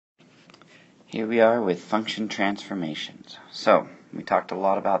Here we are with function transformations. So, we talked a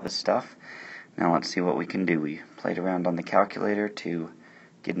lot about this stuff. Now let's see what we can do. We played around on the calculator to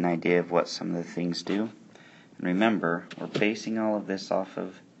get an idea of what some of the things do. And remember, we're basing all of this off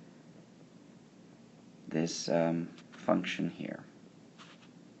of this function here.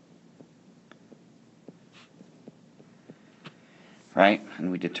 Right?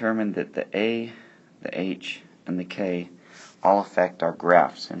 And we determined that the A, the H, and the K all affect our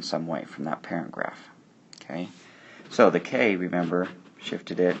graphs in some way from that parent graph. Okay? So the K, remember,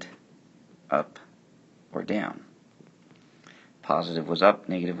 shifted it up or down. Positive was up,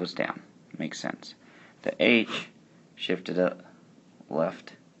 negative was down. Makes sense. The H shifted it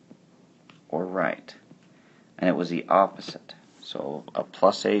left or right. And it was the opposite. So a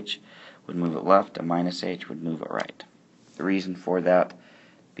plus H would move it left, a minus H would move it right. The reason for that,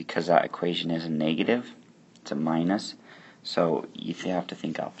 because that equation is a negative, it's a minus, so you have to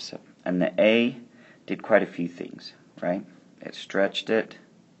think opposite. And the A did quite a few things, right? It stretched it,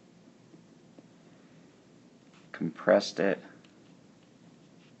 compressed it,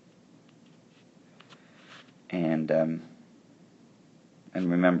 and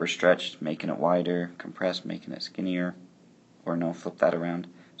remember, stretched, making it wider, compressed, making it skinnier, or no, flip that around.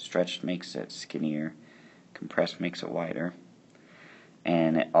 Stretched makes it skinnier, compressed makes it wider,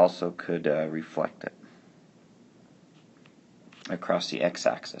 and it also could reflect it across the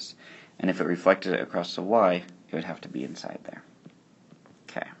x-axis. And if it reflected it across the y, it would have to be inside there.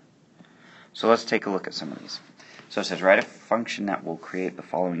 Okay. So let's take a look at some of these. So it says write a function that will create the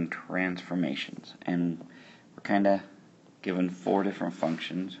following transformations. And we're kind of given 4 different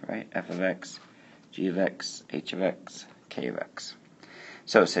functions, right? F of x, g of x, h of x, k of x.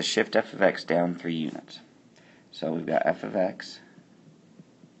 So it says shift f of x down 3 units. So we've got f of x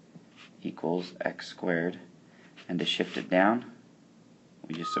equals x squared. And to shift it down,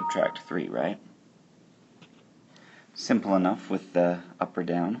 we just subtract 3, right? Simple enough with the up or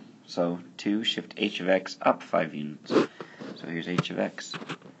down. So 2, shift h of x up 5 units. So here's h of x.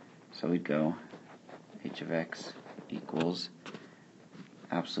 So we'd go h of x equals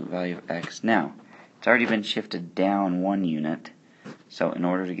absolute value of x. Now, it's already been shifted down 1 unit. So in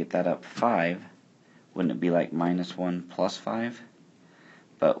order to get that up 5, wouldn't it be like minus 1 plus 5?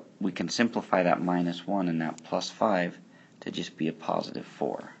 But we can simplify that minus 1 and that plus 5 to just be a positive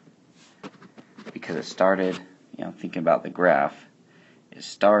 4. Because it started, thinking about the graph, it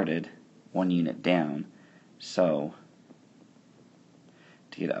started 1 unit down. So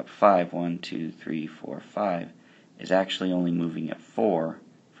to get up 5, 1, 2, 3, 4, 5, is actually only moving at 4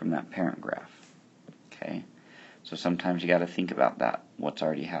 from that parent graph. Okay? So sometimes you got to think about that, what's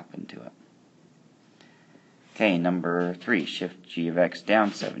already happened to it. Okay, number 3, shift g of x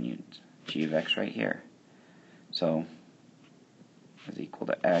down 7 units. G of x right here. So is equal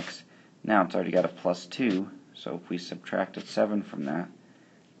to x. Now it's already got a plus 2, so if we subtracted 7 from that,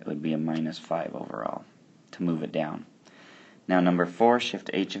 it would be a minus 5 overall to move it down. Now number 4, shift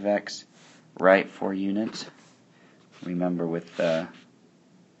h of x right 4 units. Remember, with the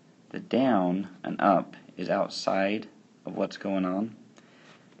down and up is outside of what's going on.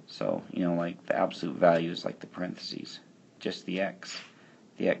 So, like the absolute value is like the parentheses, just the x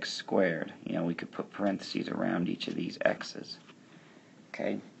squared. We could put parentheses around each of these x's.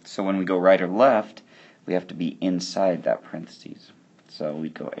 Okay, so when we go right or left, we have to be inside that parentheses. So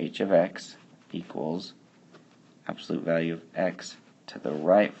we'd go h of x equals absolute value of x to the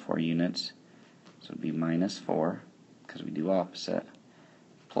right 4 units, so it would be minus 4, because we do opposite,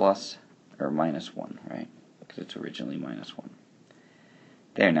 plus, or minus 1, right, because it's originally minus 1.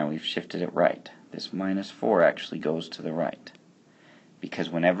 There, now we've shifted it right. This minus 4 actually goes to the right, because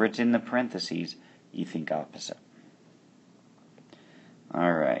whenever it's in the parentheses, you think opposite.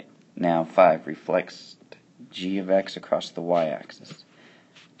 Alright, now 5, reflects g of x across the y-axis.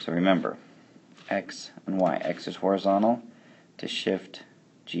 So remember, x and y. X is horizontal. To shift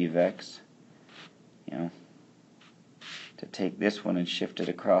g of x, to take this one and shift it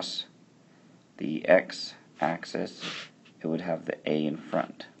across the x-axis, it would have the a in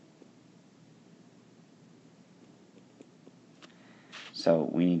front. So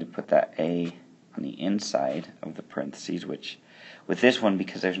we need to put that a on the inside of the parentheses, which with this one,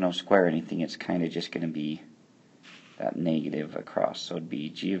 because there's no square or anything, it's kind of just going to be that negative across. So it would be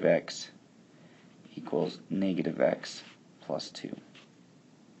g of x equals negative x plus 2.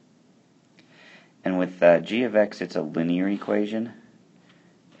 And with g of x, it's a linear equation.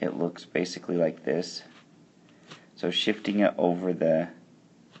 It looks basically like this. So shifting it over the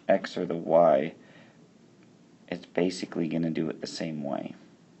x or the y, it's basically going to do it the same way,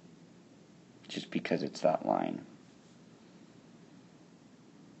 just because it's that line.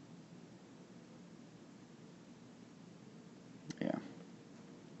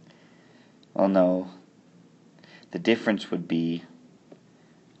 Well, no. The difference would be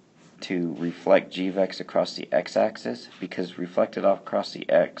to reflect g of x across the x-axis, because reflected off across the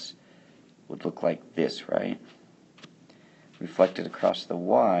x would look like this, right? Reflected across the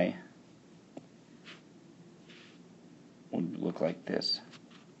y would look like this.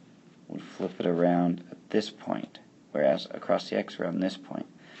 Would flip it around at this point, whereas across the x around this point.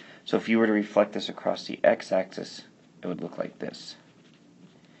 So if you were to reflect this across the x-axis, it would look like this.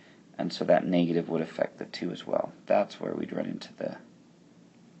 And so that negative would affect the 2 as well. That's where we'd run into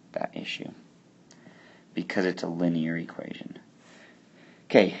that issue, because it's a linear equation.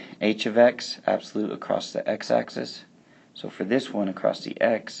 Okay, h of x, absolute across the x-axis. So for this one across the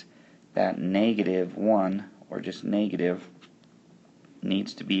x, that negative 1, or just negative,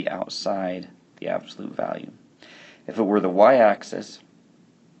 needs to be outside the absolute value. If it were the y-axis,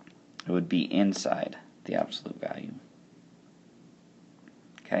 it would be inside the absolute value.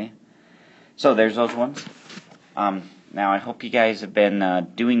 Okay, so there's those ones. Now I hope you guys have been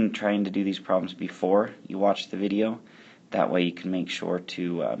trying to do these problems before you watch the video. That way you can make sure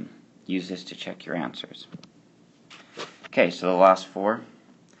to use this to check your answers. Okay, so the last 4.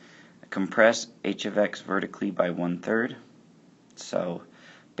 Compress h of x vertically by 1/3. So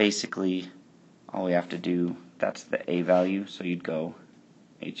basically all we have to do, that's the a value, so you'd go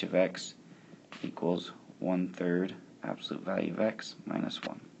h of x equals 1/3 absolute value of x minus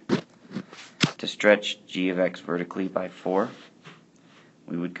 1. To stretch g of x vertically by 4,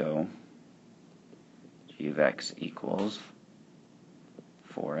 we would go g of x equals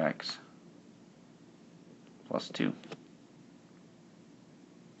 4x plus 2.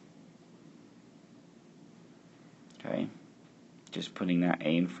 Okay, just putting that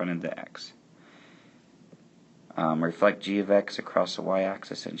a in front of the x. Reflect g of x across the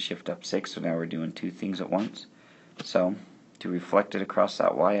y-axis and shift up 6, so now we're doing 2 things at once. So, to reflect it across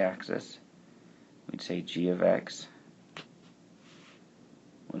that y-axis, we'd say g of x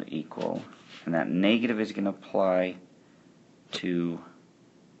would equal, and that negative is going to apply to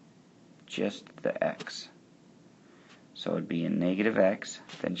just the x. So it would be a negative x,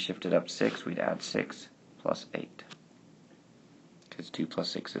 then shift it up 6, we'd add 6 plus 8. Because 2 plus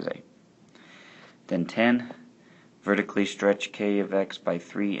 6 is 8. Then 10, vertically stretch k of x by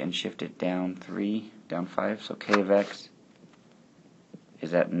 3 and shift it down 5. So k of x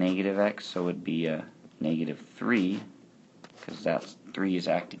is at negative x, so it would be a negative 3, because that's 3 is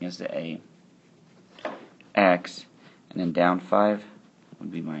acting as the a. X, and then down 5 would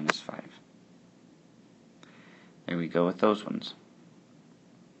be minus 5. There we go with those ones.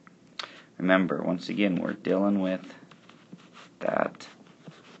 Remember, once again, we're dealing with that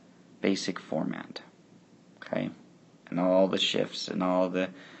basic format. Okay? And all the shifts and all the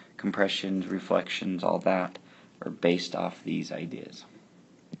compressions, reflections, all that are based off these ideas.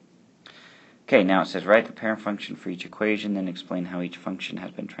 Okay, now it says write the parent function for each equation, then explain how each function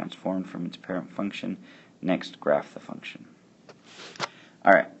has been transformed from its parent function. Next, graph the function.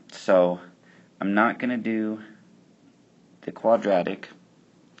 Alright, so I'm not going to do the quadratic.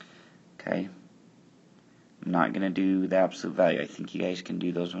 Okay, I'm not going to do the absolute value. I think you guys can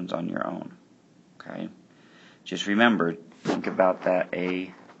do those ones on your own. Okay, just remember, think about that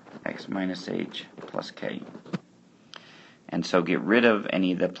a x minus h plus k. And so get rid of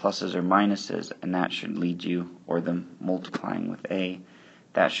any of the pluses or minuses, and that should lead you, or the multiplying with a,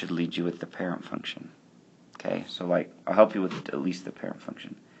 that should lead you with the parent function. Okay, so like, I'll help you with at least the parent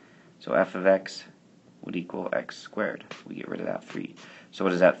function. So f of x would equal x squared. We get rid of that 3. So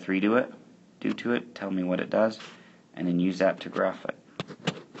what does that 3 do to it? Tell me what it does, and then use that to graph it.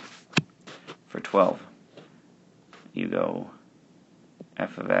 For 12, you go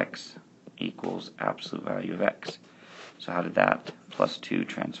f of x equals absolute value of x. So how did that plus 2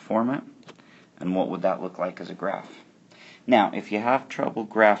 transform it? And what would that look like as a graph? Now, if you have trouble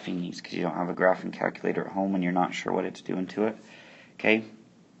graphing these because you don't have a graphing calculator at home and you're not sure what it's doing to it, okay,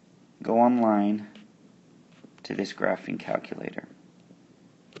 go online to this graphing calculator.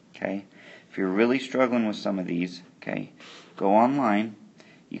 Okay, if you're really struggling with some of these, okay, go online.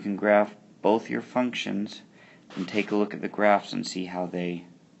 You can graph both your functions and take a look at the graphs and see how they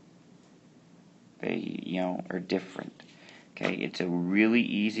are different. Okay, it's a really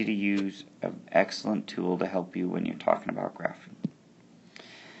easy to use, excellent tool to help you when you're talking about graphing.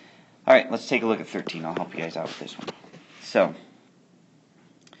 Alright, let's take a look at 13. I'll help you guys out with this one. So,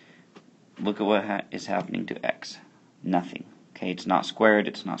 look at what is happening to x. Nothing. Okay, it's not squared,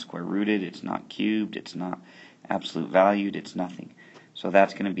 it's not square rooted, it's not cubed, it's not absolute valued, it's nothing. So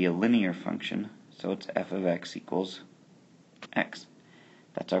that's going to be a linear function, so it's f of x equals x.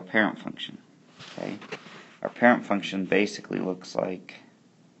 That's our parent function. Okay, our parent function basically looks like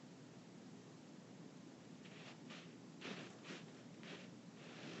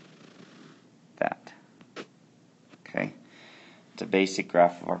basic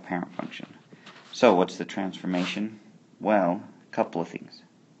graph of our parent function. So what's the transformation? Well, a couple of things.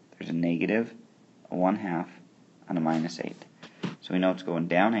 There's a negative, a 1/2, and a -8. So we know it's going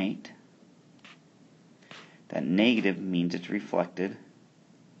down 8. That negative means it's reflected.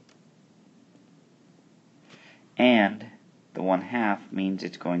 And the 1/2 means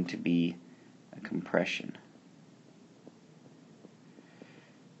it's going to be a compression.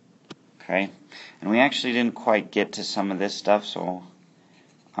 Okay, and we actually didn't quite get to some of this stuff, so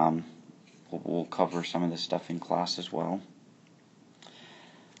we'll cover some of this stuff in class as well.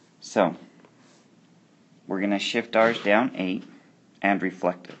 So we're going to shift ours down 8 and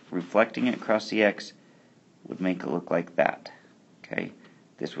reflect it. Reflecting it across the x would make it look like that. Okay,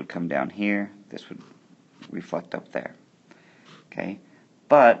 this would come down here, this would reflect up there. Okay,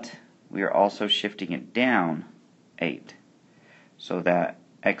 but we are also shifting it down 8, so that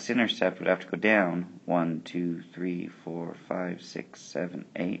x-intercept would have to go down 1, 2, 3, 4, 5, 6, 7,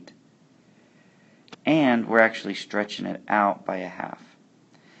 8. And we're actually stretching it out by 1/2.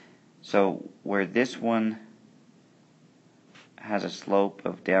 So where this one has a slope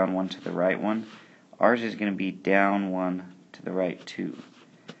of down 1 to the right 1, ours is going to be down 1 to the right 2.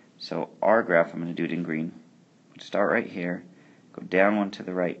 So our graph, I'm going to do it in green, would start right here, go down 1 to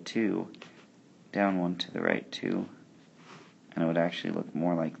the right 2, down 1 to the right 2, and it would actually look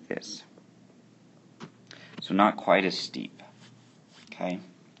more like this. So not quite as steep. Okay?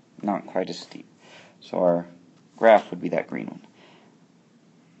 Not quite as steep. So our graph would be that green one.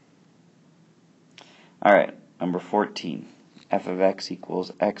 Alright, number 14. F of x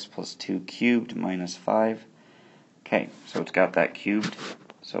equals x plus 2 cubed minus 5. Okay, so it's got that cubed.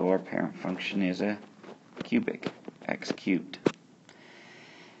 So our parent function is a cubic, x cubed.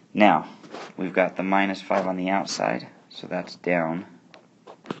 Now, we've got the minus 5 on the outside, so that's down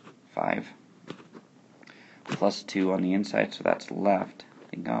 5. Plus 2 on the inside, so that's left,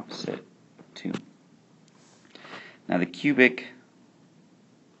 I think opposite, 2. Now the cubic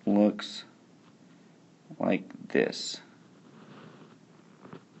looks like this.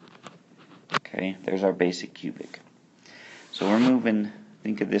 Okay, there's our basic cubic. So we're moving,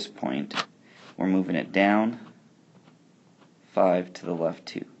 think of this point, we're moving it down 5 to the left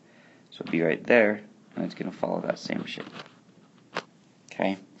 2. So it'll be right there, and it's going to follow that same shape.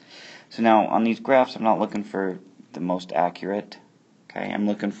 Okay, so now on these graphs I'm not looking for the most accurate. Okay, I'm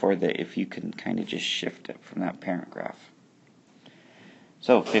looking for if you can kind of just shift it from that parent graph.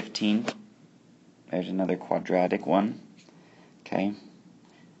 So 15, there's another quadratic one. Okay,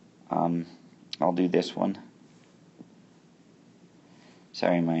 I'll do this one.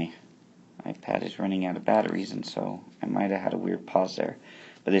 Sorry, my iPad is running out of batteries, and so I might have had a weird pause there.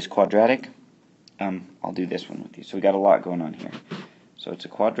 But this quadratic, I'll do this one with you. So we got a lot going on here. So it's a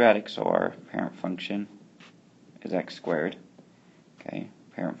quadratic, so our parent function is x squared. Okay,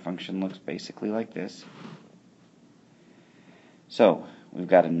 parent function looks basically like this. So we've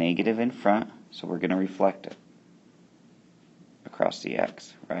got a negative in front, so we're going to reflect it across the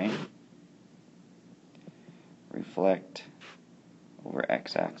x, right? Reflect over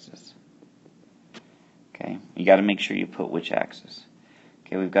x-axis. Okay, you got to make sure you put which axis.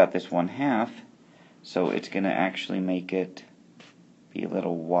 Okay, we've got this 1/2, so it's going to actually make it be a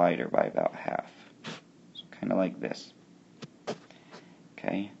little wider by about half. So kind of like this.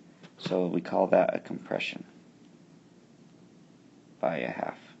 Okay, so we call that a compression by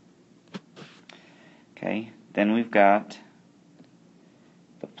 1/2. Okay, then we've got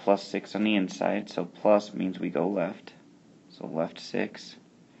the plus 6 on the inside, so plus means we go left. So left 6.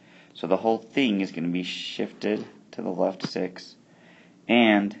 So the whole thing is going to be shifted to the left 6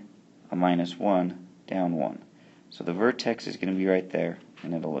 and a minus 1 down 1. So the vertex is going to be right there,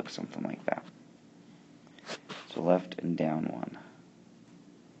 and it'll look something like that. So left and down 1.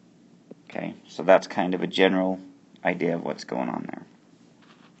 Okay, so that's kind of a general idea of what's going on there.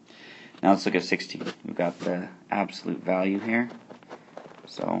 Now let's look at 16. We've got the absolute value here.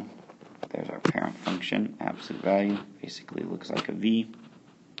 So there's our parent function, absolute value. Basically looks like a V.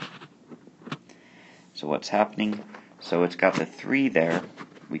 So what's happening? So it's got the 3 there.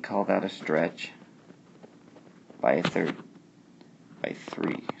 We call that a stretch by a third, by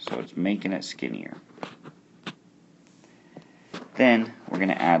 3. So it's making it skinnier. Then we're going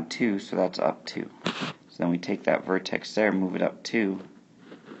to add 2, so that's up 2. So then we take that vertex there, move it up 2,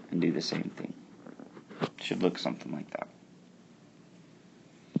 and do the same thing. Should look something like that.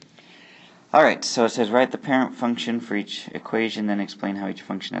 Alright, so it says write the parent function for each equation, then explain how each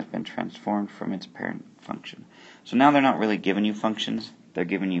function has been transformed from its parent function. So now they're not really giving you functions, they're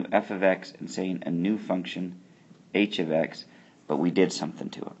giving you f of x and saying a new function, h of x, but we did something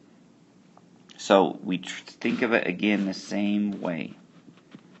to it. So we think of it again the same way.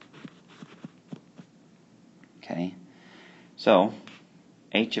 Okay, so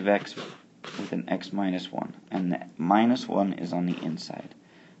h of x with an x minus 1, and the minus 1 is on the inside.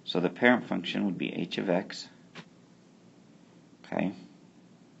 So the parent function would be h of x. Okay,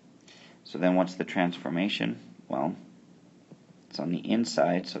 so then what's the transformation? Well, it's on the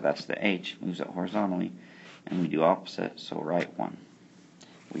inside, so that's the h, moves it horizontally, and we do opposite, so right 1.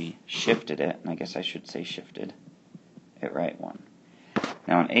 We shifted it, and I guess I should say shifted it right 1.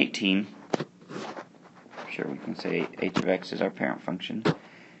 Now in 18, sure we can say h of x is our parent function.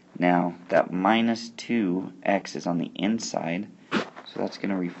 Now that minus 2x is on the inside, so that's going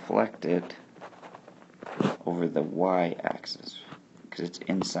to reflect it over the y-axis because it's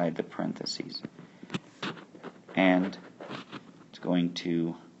inside the parentheses. And it's going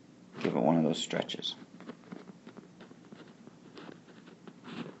to give it one of those stretches.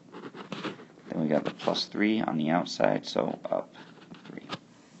 Then we got the plus 3 on the outside, so up 3.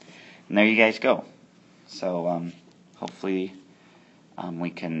 And there you guys go. So hopefully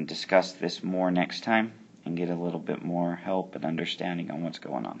we can discuss this more next time and get a little bit more help and understanding on what's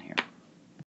going on here.